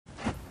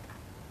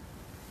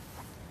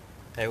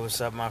Hey,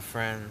 what's up, my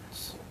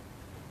friends?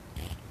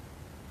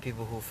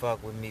 People who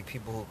fuck with me,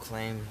 people who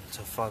claim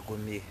to fuck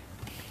with me,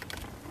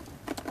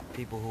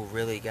 people who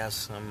really got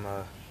some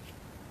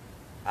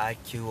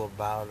IQ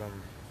about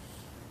them,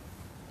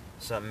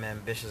 something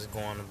ambitious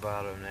going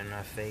about them. They're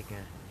not faking,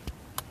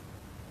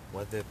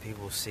 whether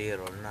people see it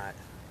or not.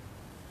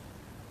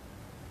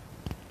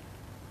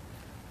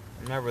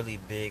 I'm not really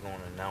big on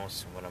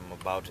announcing what I'm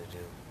about to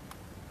do.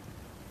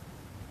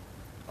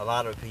 A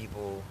lot of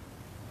people,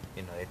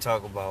 they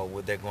talk about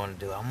what they're going to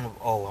do.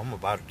 I'm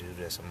about to do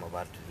this. I'm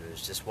about to do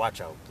this. Just watch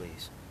out,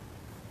 please.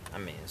 I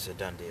mean, it's a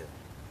done deal.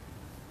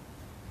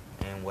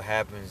 And what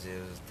happens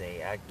is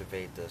they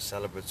activate the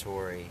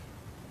celebratory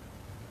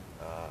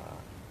uh,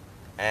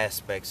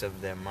 aspects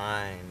of their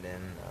mind,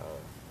 and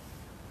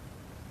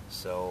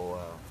so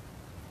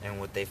and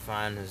what they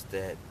find is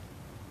that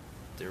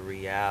the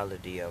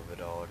reality of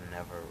it all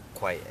never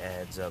quite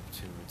adds up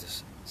to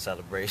this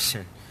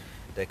celebration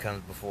that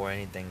comes before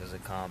anything is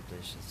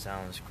accomplished. It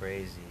sounds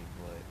crazy,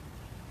 but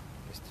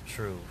it's the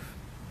truth.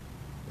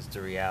 It's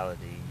the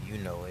reality. You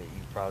know it.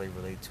 You probably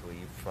relate to it.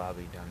 You've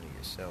probably done it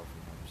yourself.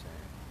 You know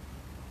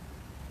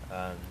what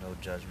I'm saying? No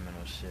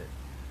judgmental shit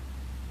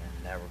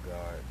in that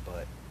regard,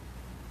 but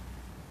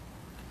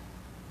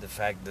the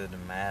fact of the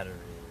matter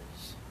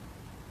is,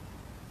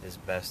 it's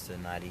best to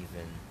not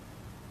even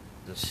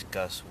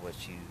discuss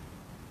what you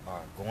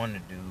are going to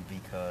do,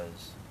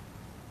 because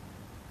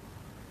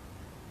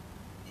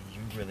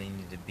you really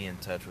need to be in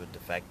touch with the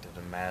fact of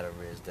the matter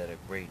is that a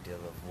great deal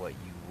of what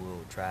you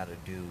will try to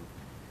do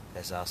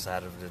that's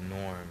outside of the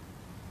norm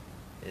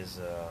is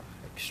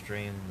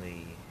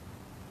extremely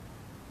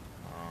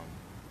um,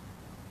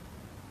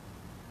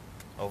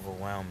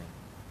 overwhelming.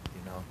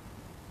 You know,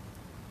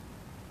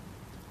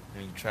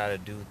 when you try to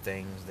do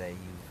things that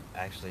you've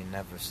actually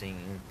never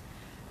seen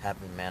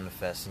happen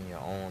manifest in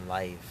your own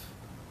life,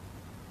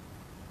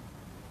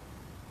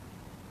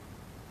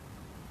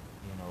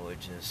 it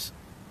just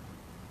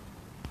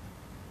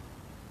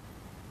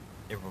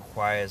it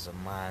requires a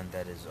mind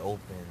that is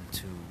open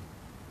to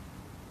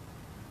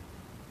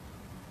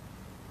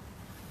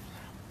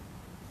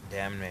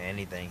damn near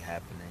anything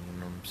happening. You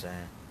know what I'm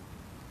saying?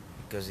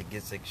 Because it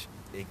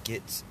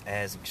gets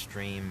as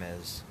extreme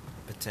as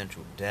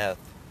potential death,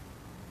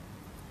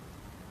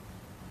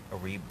 a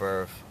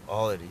rebirth,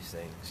 all of these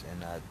things,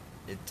 and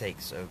it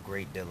takes a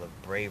great deal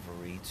of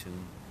bravery to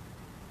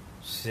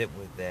sit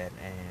with that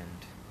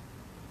and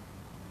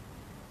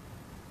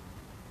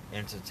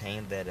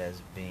entertain that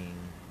as being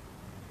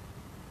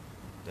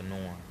the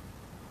norm.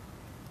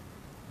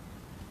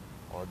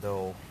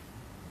 Although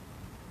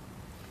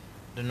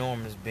the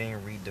norm is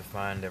being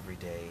redefined every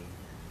day,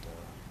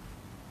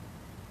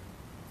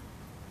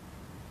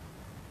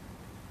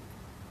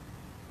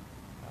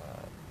 and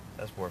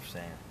that's worth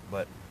saying.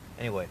 But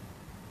anyway,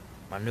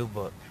 my new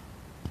book,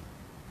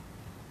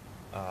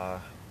 uh,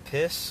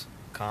 piss,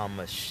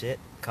 comma shit,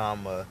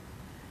 comma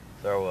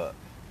throw up,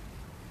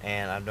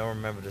 and I don't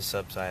remember the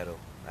subtitle.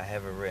 I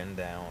have it written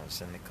down.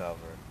 It's in the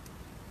cover.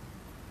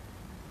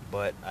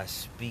 But I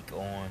speak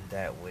on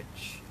that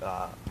which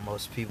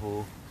most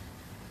people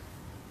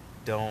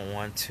don't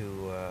want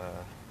to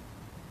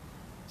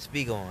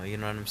speak on. You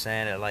know what I'm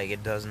saying? That, like,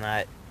 it does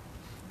not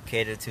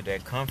cater to their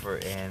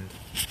comfort. And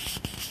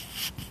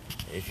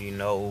if you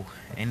know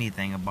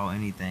anything about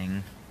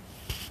anything,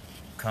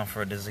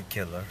 comfort is a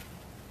killer.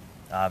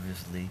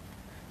 Obviously,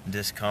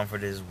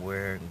 discomfort is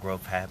where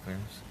growth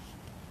happens.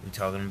 We're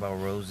talking about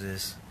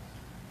roses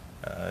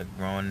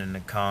growing in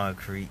the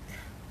concrete.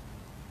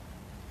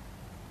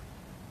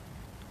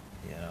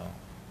 You know,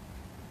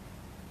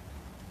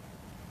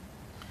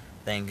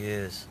 thing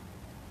is,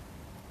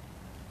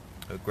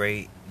 a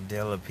great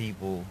deal of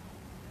people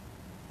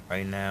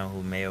right now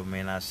who may or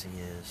may not see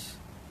this.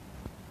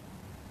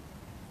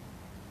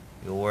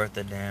 You're worth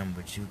a damn,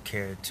 but you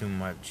care too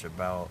much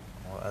about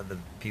what other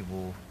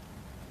people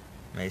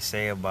may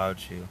say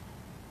about you,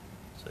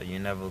 so you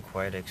never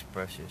quite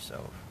express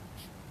yourself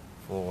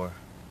for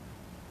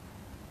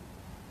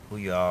who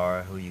you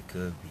are, who you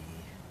could be.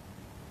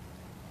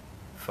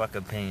 Fuck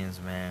opinions,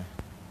 man.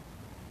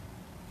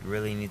 You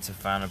really need to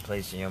find a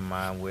place in your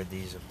mind where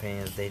these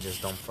opinions, they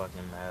just don't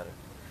fucking matter.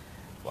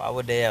 Why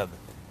would they ever?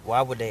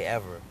 Why would they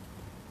ever?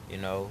 You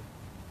know,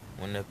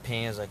 when the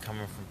opinions are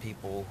coming from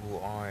people who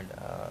aren't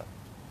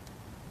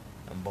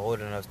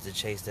bold enough to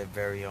chase their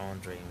very own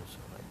dreams.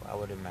 Like, why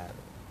would it matter?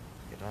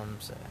 You know what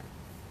I'm saying?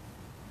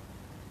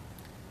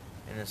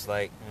 And it's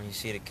like when you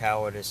see the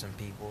cowardice in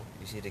people,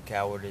 you see the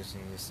cowardice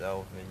in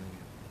yourself, and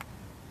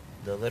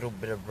the little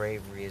bit of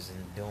bravery is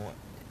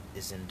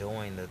in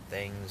doing the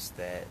things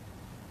that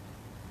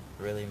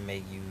really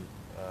make you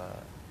uh,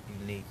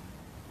 unique,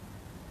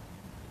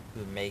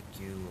 who make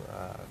you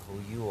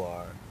who you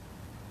are,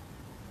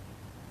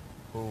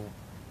 who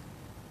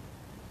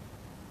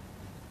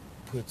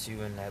puts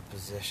you in that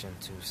position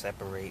to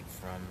separate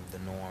from the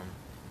norm,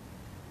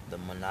 the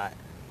monotony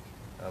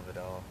of it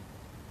all.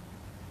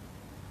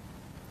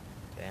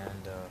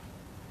 And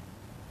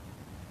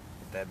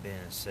with that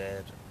being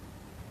said,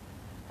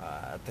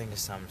 I think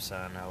it's time to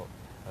sign out.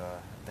 I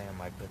think I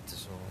might put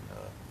this on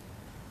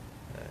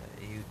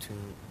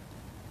YouTube,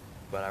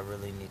 but I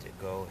really need to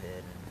go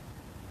ahead and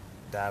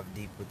dive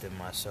deep within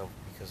myself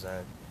because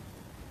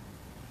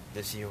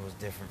this year was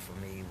different for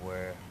me.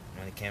 Where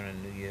when it came to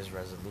New Year's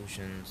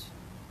resolutions,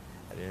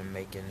 I didn't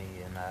make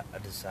any, and I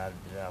decided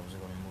that I was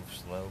going to move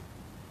slow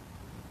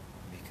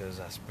because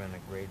I spent a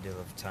great deal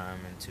of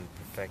time into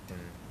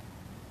perfecting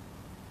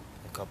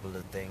a couple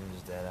of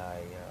things that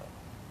I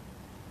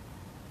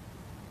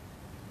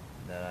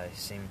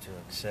seem to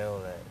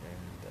excel at,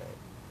 and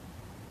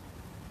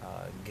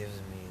that gives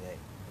me that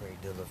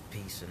great deal of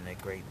peace and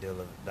that great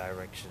deal of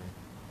direction.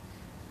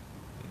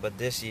 But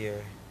this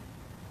year,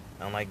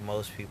 unlike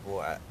most people,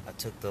 I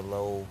took the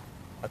low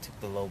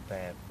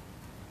path.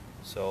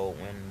 So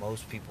when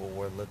most people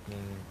were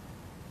looking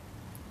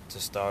to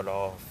start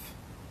off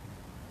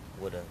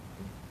with a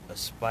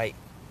spike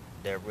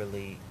that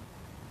really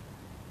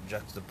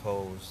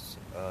juxtaposed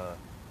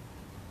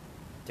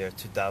their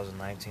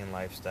 2019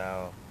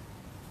 lifestyle,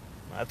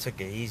 I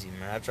took it easy,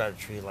 man. I tried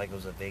to treat it like it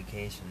was a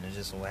vacation. It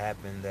just so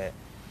happened that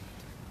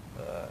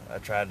I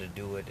tried to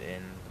do it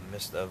in the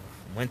midst of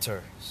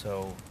winter.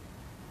 So,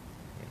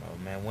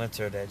 man,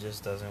 winter, that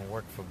just doesn't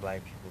work for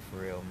black people for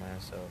real, man.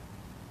 So,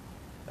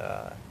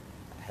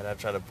 had I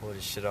tried to pull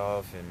this shit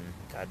off in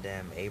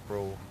goddamn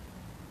April,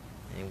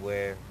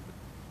 anywhere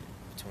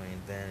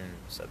between then and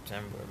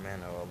September,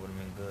 man, I would have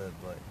been good.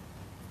 But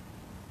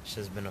it's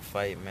just been a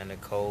fight, man. The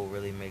cold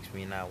really makes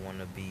me not want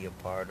to be a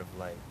part of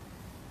like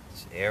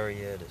this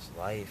area, this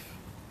life.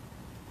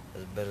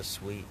 It's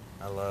bittersweet.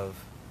 I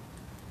love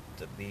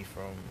to be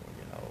from,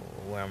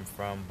 where I'm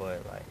from,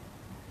 but like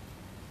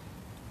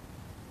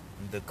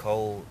the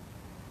cold,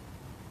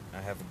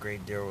 I have a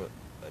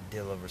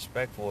deal of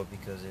respect for it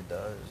because it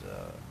does.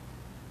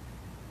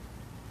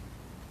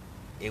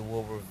 It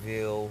will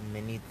reveal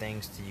many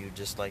things to you,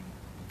 just like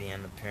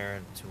being a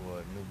parent to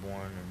a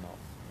newborn or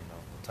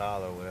a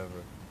toddler or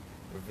whatever.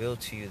 Reveal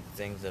to you the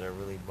things that are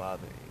really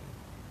bothering you.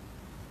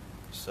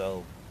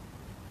 So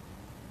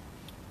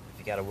if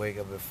you gotta wake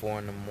up at 4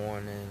 in the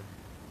morning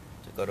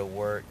to go to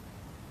work,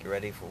 get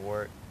ready for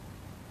work,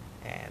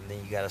 and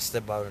then you gotta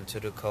step out into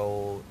the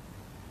cold,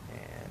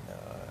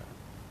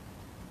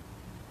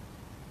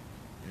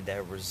 and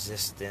that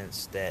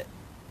resistance, that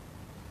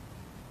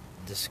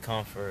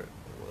discomfort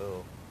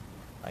will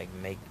like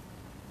make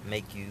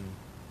you.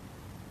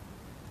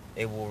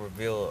 It will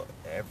reveal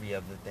every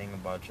other thing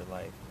about your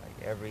life,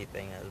 like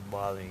everything that's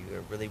bothering you.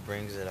 It really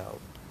brings it out.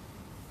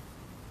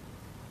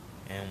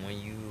 And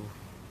when you,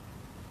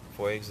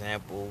 for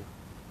example,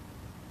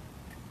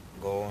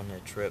 go on a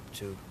trip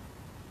to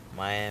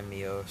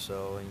Miami or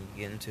so, and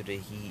you get into the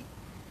heat,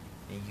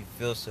 and you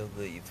feel so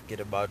good, you forget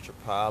about your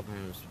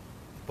problems,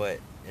 but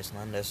it's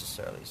not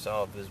necessarily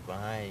solved. It's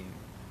behind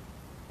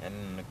you. And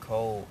in the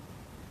cold,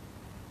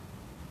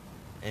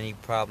 any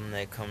problem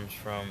that comes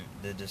from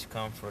the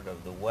discomfort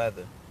of the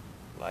weather,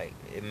 like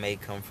it may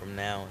come from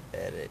now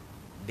at it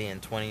being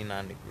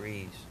 29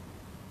 degrees,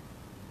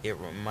 it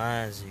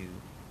reminds you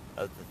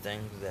of the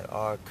things that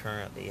are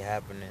currently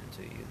happening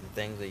to you, the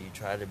things that you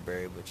tried to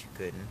bury but you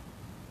couldn't,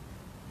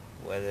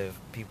 whether if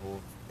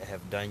people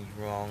have done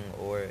you wrong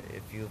or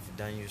if you've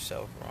done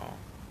yourself wrong,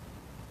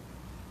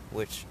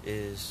 which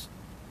is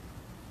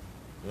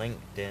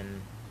linked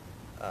in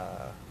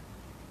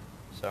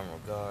some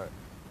regard,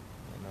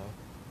 you know.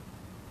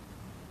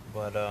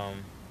 But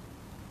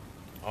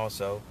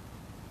also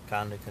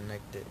kind of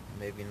connected,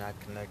 maybe not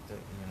connected.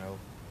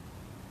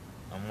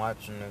 I'm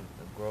watching the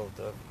growth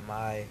of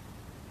my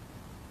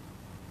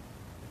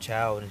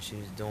child, and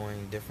she's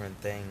doing different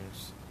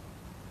things,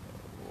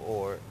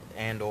 or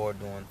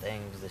doing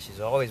things that she's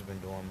always been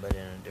doing, but in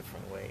a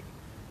different way.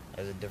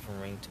 Has a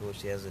different ring to it.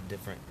 She has a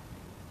different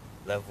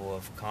level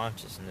of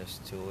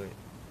consciousness to it.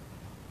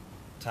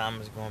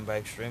 Time is going by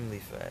extremely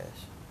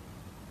fast,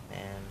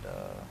 and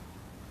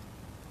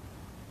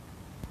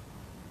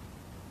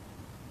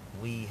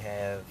we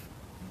have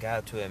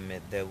got to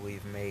admit that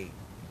we've made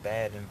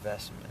bad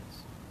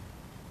investments,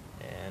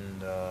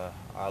 and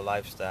our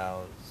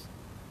lifestyles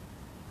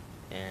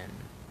and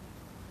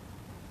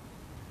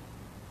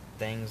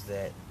things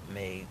that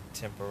may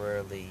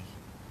temporarily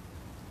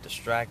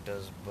distract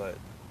us but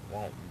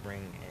won't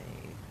bring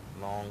any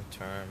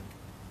long-term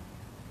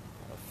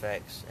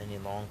effects, any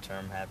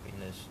long-term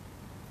happiness.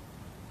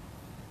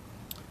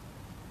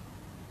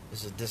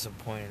 Is a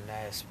disappointing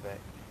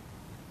aspect.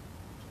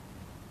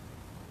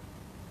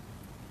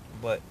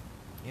 But,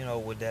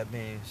 with that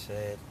being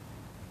said,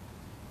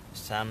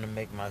 it's time to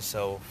make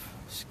myself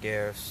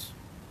scarce,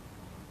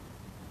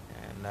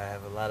 and I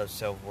have a lot of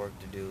self-work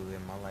to do,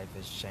 and my life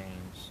has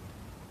changed.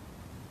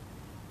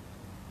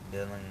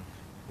 Dealing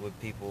with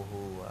people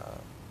who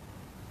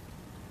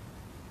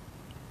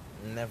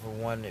never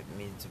wanted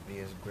me to be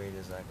as great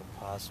as I could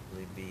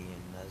possibly be,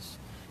 and it's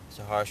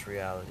a harsh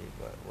reality,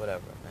 but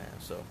whatever, man.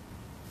 So,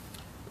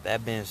 with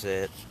that being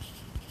said,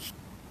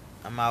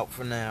 I'm out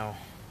for now.